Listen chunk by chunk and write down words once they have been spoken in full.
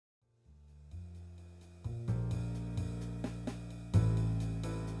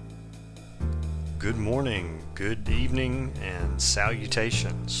good morning, good evening, and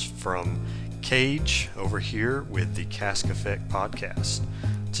salutations from Cage over here with the Cask Effect podcast.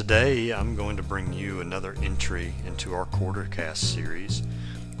 Today I'm going to bring you another entry into our Quartercast series,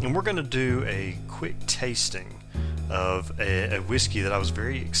 and we're going to do a quick tasting of a whiskey that I was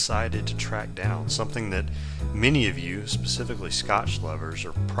very excited to track down, something that many of you, specifically Scotch lovers,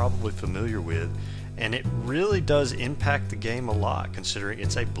 are probably familiar with, and it really does impact the game a lot considering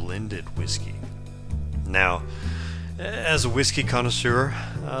it's a blended whiskey. Now, as a whiskey connoisseur,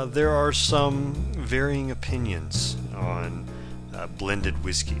 there are some varying opinions on blended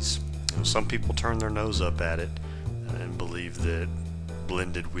whiskeys. Some people turn their nose up at it and believe that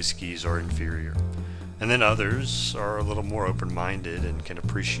blended whiskeys are inferior. And then others are a little more open-minded and can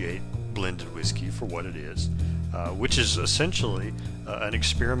appreciate blended whiskey for what it is, which is essentially an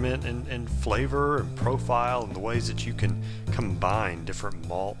experiment in flavor and profile and the ways that you can combine different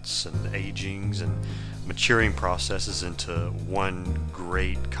malts and agings and maturing processes into one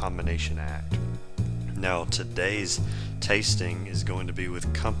great combination act. Now, today's tasting is going to be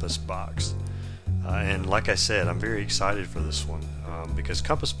with Compass Box. And like I said, I'm very excited for this one because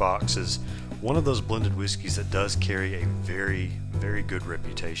Compass Box is one of those blended whiskeys that does carry a very, very good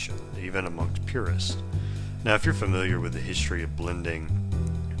reputation, even amongst purists. Now, if you're familiar with the history of blending,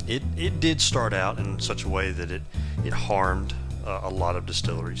 it did start out in such a way that it harmed a lot of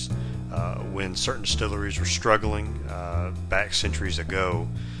distilleries. When certain distilleries were struggling back centuries ago,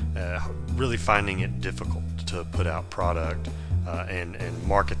 really finding it difficult to put out product and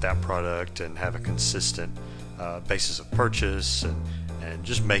market that product and have a consistent basis of purchase and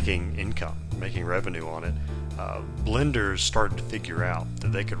just making income, making revenue on it, blenders started to figure out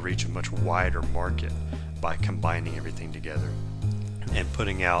that they could reach a much wider market by combining everything together and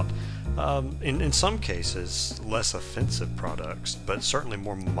putting out, in some cases, less offensive products, but certainly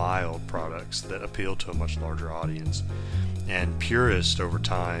more mild products that appeal to a much larger audience. And purists over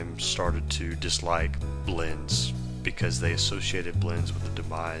time started to dislike blends because they associated blends with the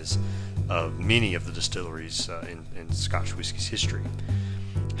demise of many of the distilleries in Scotch whiskey's history.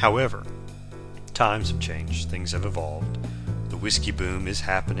 However, times have changed, things have evolved. The whiskey boom is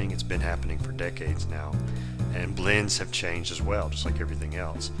happening, it's been happening for decades now, and blends have changed as well, just like everything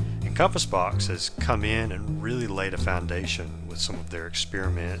else. And Compass Box has come in and really laid a foundation with some of their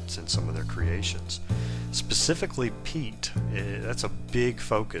experiments and some of their creations. Specifically peat, that's a big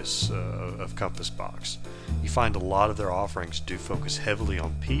focus of Compass Box. You find a lot of their offerings do focus heavily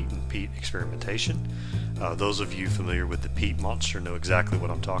on peat and peat experimentation. Those of you familiar with the Peat Monster know exactly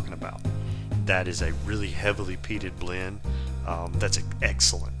what I'm talking about. That is a really heavily peated blend that's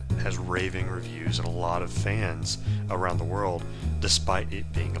excellent. It has raving reviews and a lot of fans around the world despite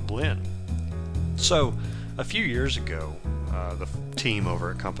it being a blend. So a few years ago, the team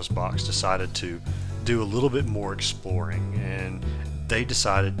over at Compass Box decided to do a little bit more exploring, and they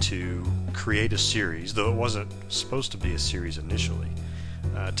decided to create a series, though it wasn't supposed to be a series initially,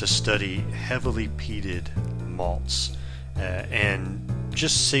 to study heavily peated malts and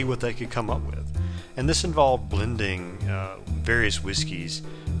just see what they could come up with. And this involved blending various whiskeys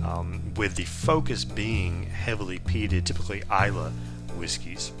with the focus being heavily peated, typically Islay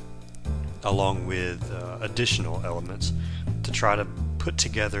whiskeys, along with additional elements to try to put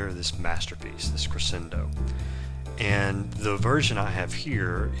together this masterpiece, this crescendo. And the version I have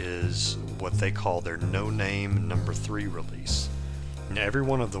here is what they call their No Name number 3 release. Now, every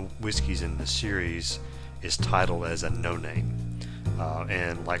one of the whiskeys in this series is titled as a no name.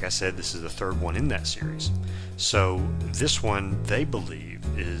 And like I said, this is the third one in that series. So this one, they believe,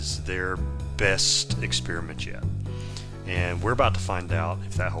 is their best experiment yet. And we're about to find out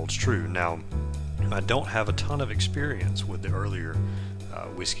if that holds true. Now, I don't have a ton of experience with the earlier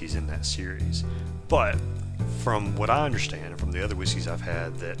whiskeys in that series, but from what I understand and from the other whiskeys I've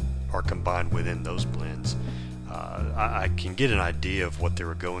had that are combined within those blends, I can get an idea of what they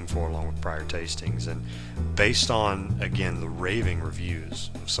were going for along with prior tastings. And based on, again, the raving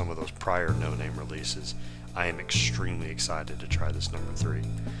reviews of some of those prior no-name releases, I am extremely excited to try this number 3.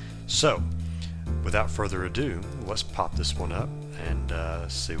 So, without further ado, let's pop this one up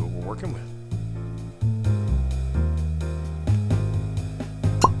and see what we're working with.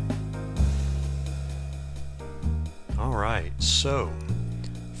 Alright, so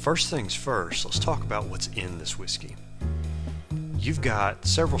first things first, let's talk about what's in this whiskey. You've got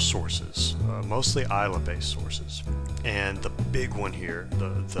several sources, mostly Islay-based sources, and the big one here,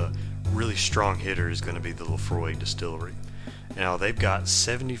 the really strong hitter, is going to be the Laphroaig Distillery. Now, they've got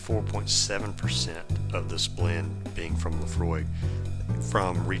 74.7% of this blend being from Laphroaig,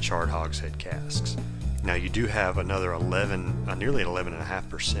 from Recharred Hogshead casks. Now you do have another nearly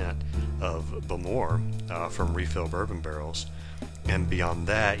 11.5% of Bowmore from refill bourbon barrels, and beyond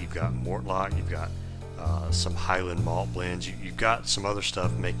that you've got Mortlach, you've got some Highland malt blends, you've got some other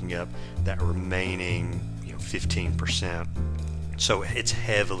stuff making up that remaining 15%. So it's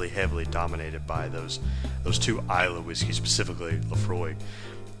heavily dominated by those two Islay whiskeys, specifically Laphroaig.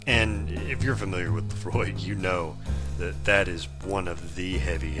 And if you're familiar with Laphroaig, you know that is one of the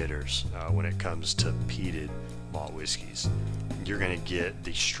heavy hitters when it comes to peated malt whiskeys. You're going to get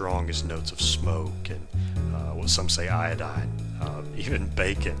the strongest notes of smoke and what some say iodine, even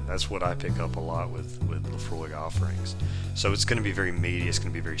bacon. That's what I pick up a lot with Laphroaig offerings. So it's going to be very meaty, it's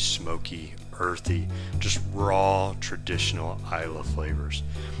going to be very smoky, earthy, just raw, traditional Islay flavors.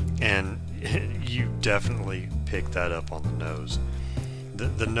 And you definitely pick that up on the nose.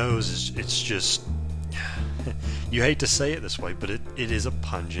 The nose it's just, you hate to say it this way, but it is a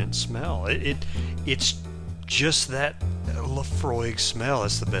pungent smell. It's just that Laphroaig smell.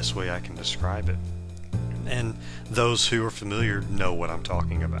 That's the best way I can describe it. And those who are familiar know what I'm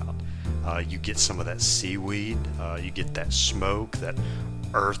talking about. You get some of that seaweed, you get that smoke, that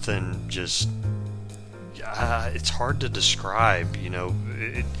earthen, just it's hard to describe.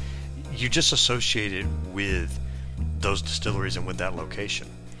 You just associate it with those distilleries and with that location.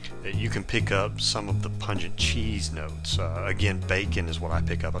 You can pick up some of the pungent cheese notes. Again, bacon is what I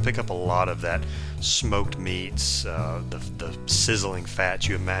pick up. I pick up a lot of that smoked meats, the sizzling fats.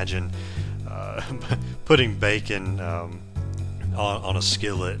 You imagine putting bacon on a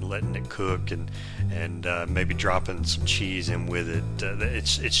skillet and letting it cook, and maybe dropping some cheese in with it.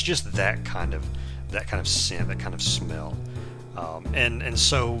 It's just that kind of scent, that kind of smell. And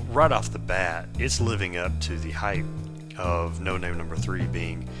so right off the bat, it's living up to the hype of No Name Number 3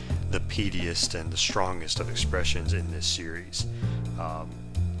 being the peatiest and the strongest of expressions in this series.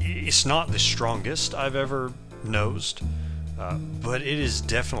 It's not the strongest I've ever nosed, but it is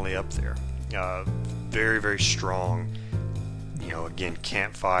definitely up there. Very strong. Again,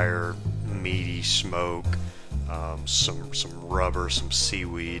 campfire, meaty smoke, some rubber, some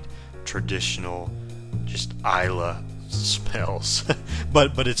seaweed, traditional, just Islay smells.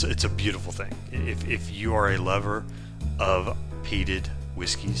 but it's a beautiful thing. If you are a lover of peated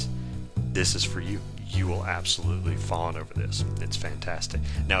whiskeys, this is for you. You will absolutely fawn over this. It's fantastic.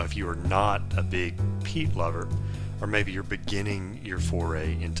 Now, if you are not a big peat lover, or maybe you're beginning your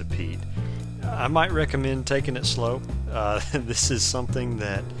foray into peat, I might recommend taking it slow. This is something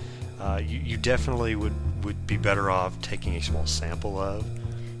that you definitely would be better off taking a small sample of,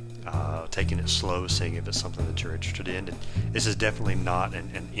 taking it slow, seeing if it's something that you're interested in. And this is definitely not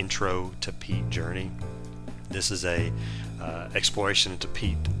an intro to peat journey. This is a exploration into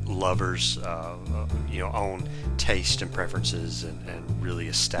peat lovers' own taste and preferences, and really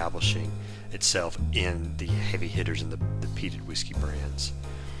establishing itself in the heavy hitters in the peated whiskey brands.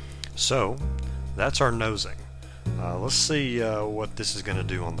 So that's our nosing. Let's see what this is going to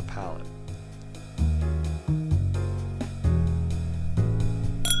do on the palate.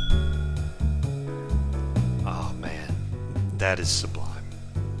 Oh man, that is sublime.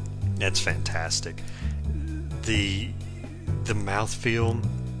 That's fantastic. The mouthfeel,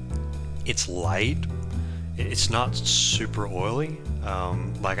 it's light. It's not super oily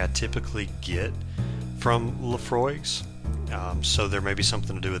like I typically get from Laphroaigs. So there may be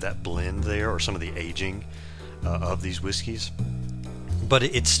something to do with that blend there, or some of the aging of these whiskeys. But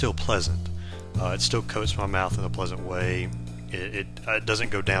it's still pleasant. It still coats my mouth in a pleasant way. It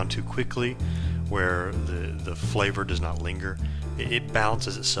doesn't go down too quickly, where the flavor does not linger. It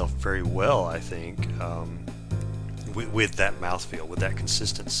balances itself very well, I think, with that mouthfeel, with that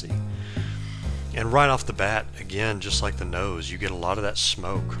consistency. And right off the bat, again, just like the nose, you get a lot of that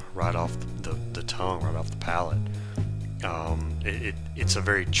smoke right off the tongue, right off the palate. It's a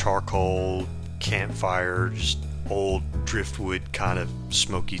very charcoal, campfire, just old driftwood kind of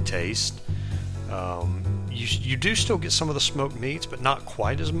smoky taste. You do still get some of the smoked meats, but not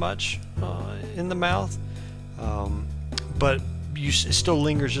quite as much in the mouth. But it still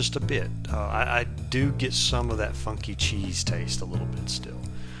lingers just a bit. I do get some of that funky cheese taste a little bit still.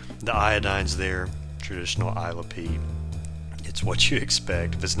 The iodine's there, traditional Islay peat. It's what you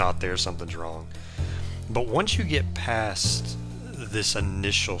expect. If it's not there, something's wrong. But once you get past this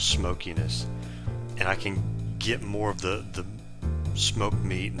initial smokiness, and I can get more of the smoked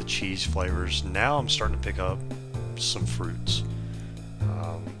meat and the cheese flavors, now I'm starting to pick up some fruits.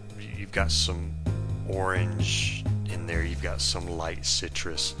 You've got some orange in there, you've got some light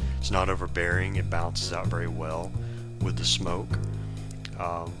citrus. It's not overbearing, it balances out very well with the smoke.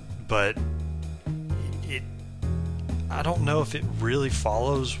 But I don't know if it really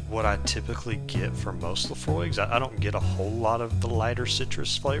follows what I typically get from most Laphroaigs. I don't get a whole lot of the lighter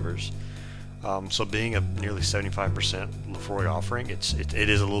citrus flavors. So being a nearly 75% Laphroaig offering, it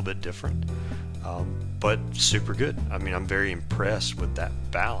is a little bit different, but super good. I mean, I'm very impressed with that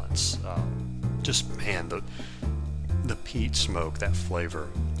balance. Just man, the peat smoke, that flavor,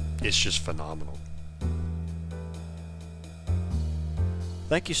 it's just phenomenal.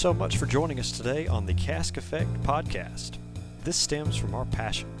 Thank you so much for joining us today on the Cask Effect podcast. This stems from our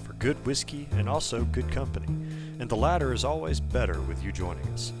passion for good whiskey and also good company, and the latter is always better with you joining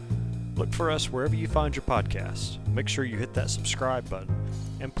us. Look for us wherever you find your podcast. Make sure you hit that subscribe button,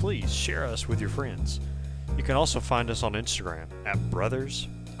 and please share us with your friends. You can also find us on Instagram at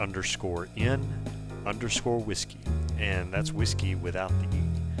brothers_in_whiskey, and that's whiskey without the E.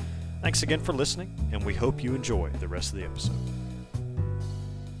 Thanks again for listening, and we hope you enjoy the rest of the episode.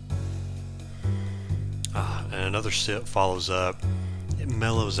 And another sip follows up. It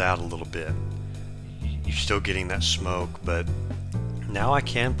mellows out a little bit. You're still getting that smoke, but now I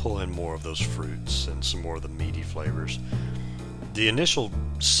can pull in more of those fruits and some more of the meaty flavors. The initial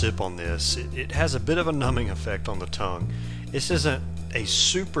sip on this, it has a bit of a numbing effect on the tongue. This isn't a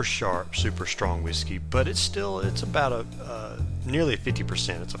super sharp, super strong whiskey, but it's about nearly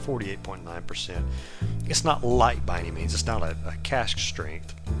 50%. It's a 48.9%. It's not light by any means. It's not a cask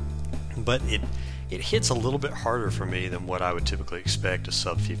strength, but it hits a little bit harder for me than what I would typically expect a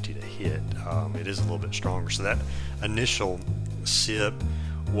sub 50 to hit. It is a little bit stronger. So that initial sip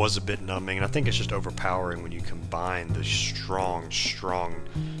was a bit numbing, and I think it's just overpowering when you combine the strong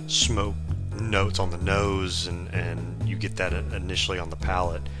smoke notes on the nose and you get that initially on the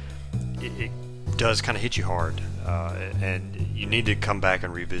palate. It does kind of hit you hard, and you need to come back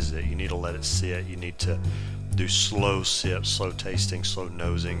and revisit it. You need to let it sit. You need to do slow sips, slow tasting, slow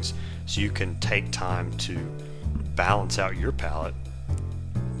nosings, so you can take time to balance out your palate,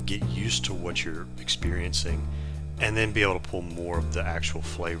 get used to what you're experiencing, and then be able to pull more of the actual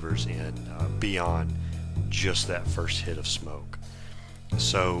flavors in beyond just that first hit of smoke.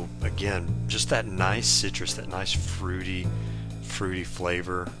 So again, just that nice citrus, that nice fruity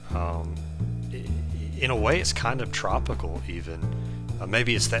flavor. In a way, it's kind of tropical even.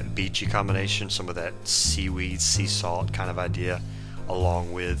 Maybe it's that beachy combination, some of that seaweed, sea salt kind of idea,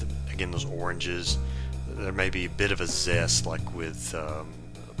 along with, again, those oranges. There may be a bit of a zest, like with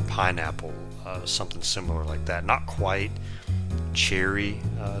pineapple, something similar like that. Not quite cherry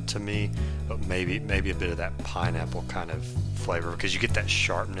to me, but maybe a bit of that pineapple kind of flavor, because you get that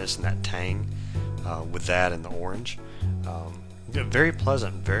sharpness and that tang with that and the orange. Very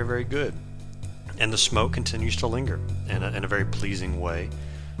pleasant, very, very good. And the smoke continues to linger in a very pleasing way.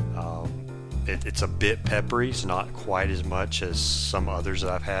 It's a bit peppery. It's not quite as much as some others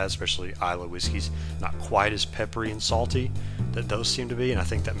that I've had, especially Islay whiskeys. Not quite as peppery and salty that those seem to be. And I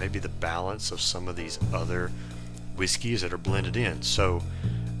think that may be the balance of some of these other whiskeys that are blended in. So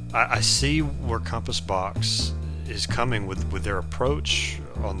I see where Compass Box is coming with their approach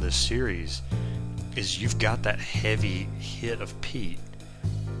on this series. Is you've got that heavy hit of peat,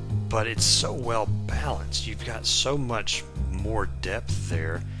 but it's so well balanced. You've got so much more depth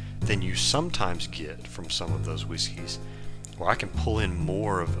there than you sometimes get from some of those whiskeys, where I can pull in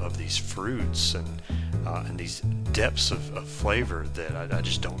more of these fruits and these depths of flavor that I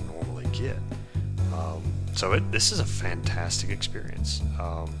just don't normally get. So this is a fantastic experience.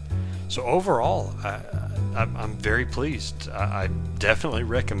 So overall, I'm very pleased. I definitely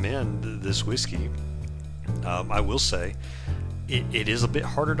recommend this whiskey. I will say, it is a bit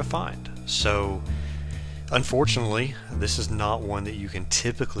harder to find. So unfortunately, this is not one that you can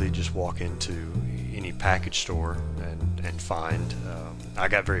typically just walk into any package store and find. I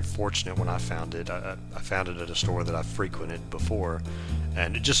got very fortunate when I found it. I found it at a store that I've frequented before,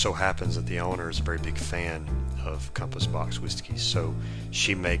 and it just so happens that the owner is a very big fan of Compass Box whiskeys, so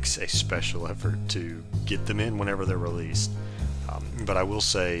she makes a special effort to get them in whenever they're released. But I will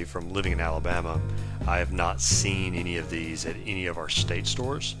say, from living in Alabama, I have not seen any of these at any of our state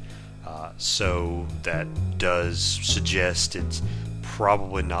stores. So that does suggest it's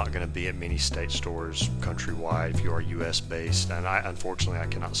probably not going to be at many state stores countrywide if you are U.S. based. And unfortunately, I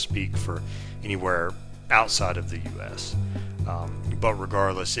cannot speak for anywhere outside of the U.S. But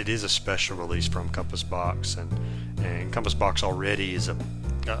regardless, it is a special release from Compass Box, and Compass Box already is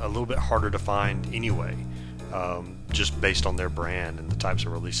a little bit harder to find anyway. Just based on their brand and the types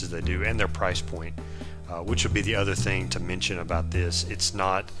of releases they do and their price point, which would be the other thing to mention about this. It's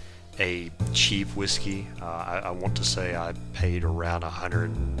not a cheap whiskey. I want to say I paid around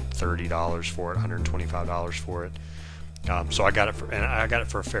 $130 for it, $125 for it. So I got it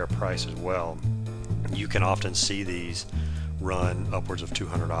for a fair price as well. You can often see these run upwards of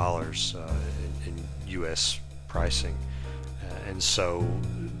 $200 in U.S. pricing, and so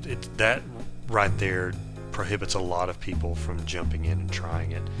that right there prohibits a lot of people from jumping in and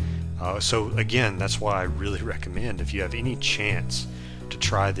trying it. So again, that's why I really recommend, if you have any chance to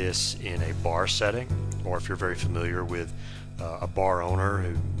try this in a bar setting, or if you're very familiar with a bar owner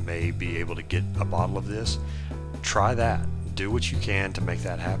who may be able to get a bottle of this, try that. Do what you can to make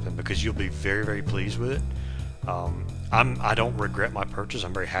that happen, because you'll be very, very pleased with it. I don't regret my purchase.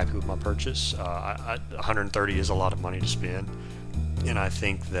 I'm very happy with my purchase. 130 is a lot of money to spend, and I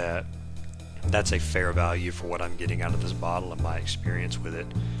think that that's a fair value for what I'm getting out of this bottle and my experience with it.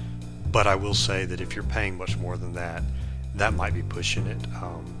 But I will say that if you're paying much more than that, that might be pushing it,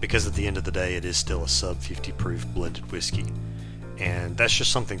 because at the end of the day, it is still a sub 50 proof blended whiskey, and that's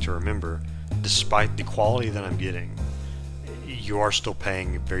just something to remember. Despite the quality that I'm getting, you are still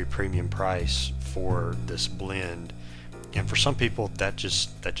paying a very premium price for this blend, and for some people that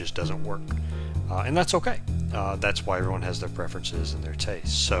just doesn't work, and that's okay. That's why everyone has their preferences and their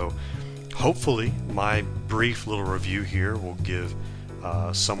tastes. So hopefully my brief little review here will give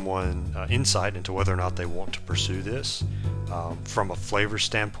someone insight into whether or not they want to pursue this. From a flavor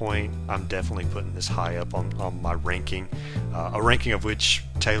standpoint, I'm definitely putting this high up on my ranking, a ranking of which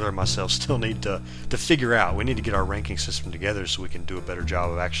Taylor and myself still need to figure out. We need to get our ranking system together so we can do a better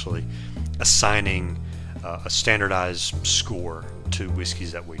job of actually assigning a standardized score to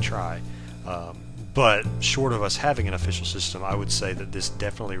whiskeys that we try. But short of us having an official system, I would say that this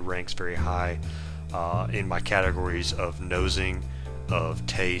definitely ranks very high in my categories of nosing, of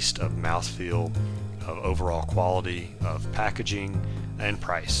taste, of mouthfeel, of overall quality, of packaging, and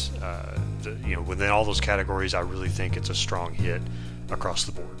price. Within all those categories, I really think it's a strong hit across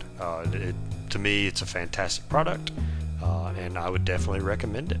the board. To me, it's a fantastic product, and I would definitely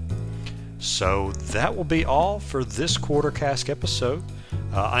recommend it. So that will be all for this Quarter Cask episode.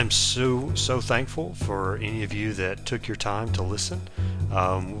 I'm so thankful for any of you that took your time to listen.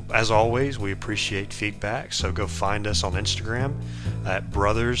 As always, we appreciate feedback, so go find us on Instagram at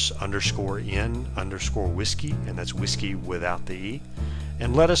brothers_in_whiskey, and that's whiskey without the E.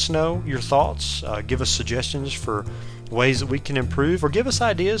 And let us know your thoughts. Give us suggestions for ways that we can improve, or give us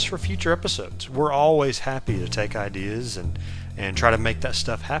ideas for future episodes. We're always happy to take ideas and try to make that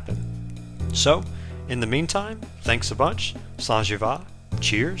stuff happen. So, in the meantime, thanks a bunch. Sanjiva,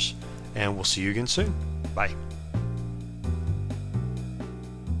 cheers, and we'll see you again soon. Bye.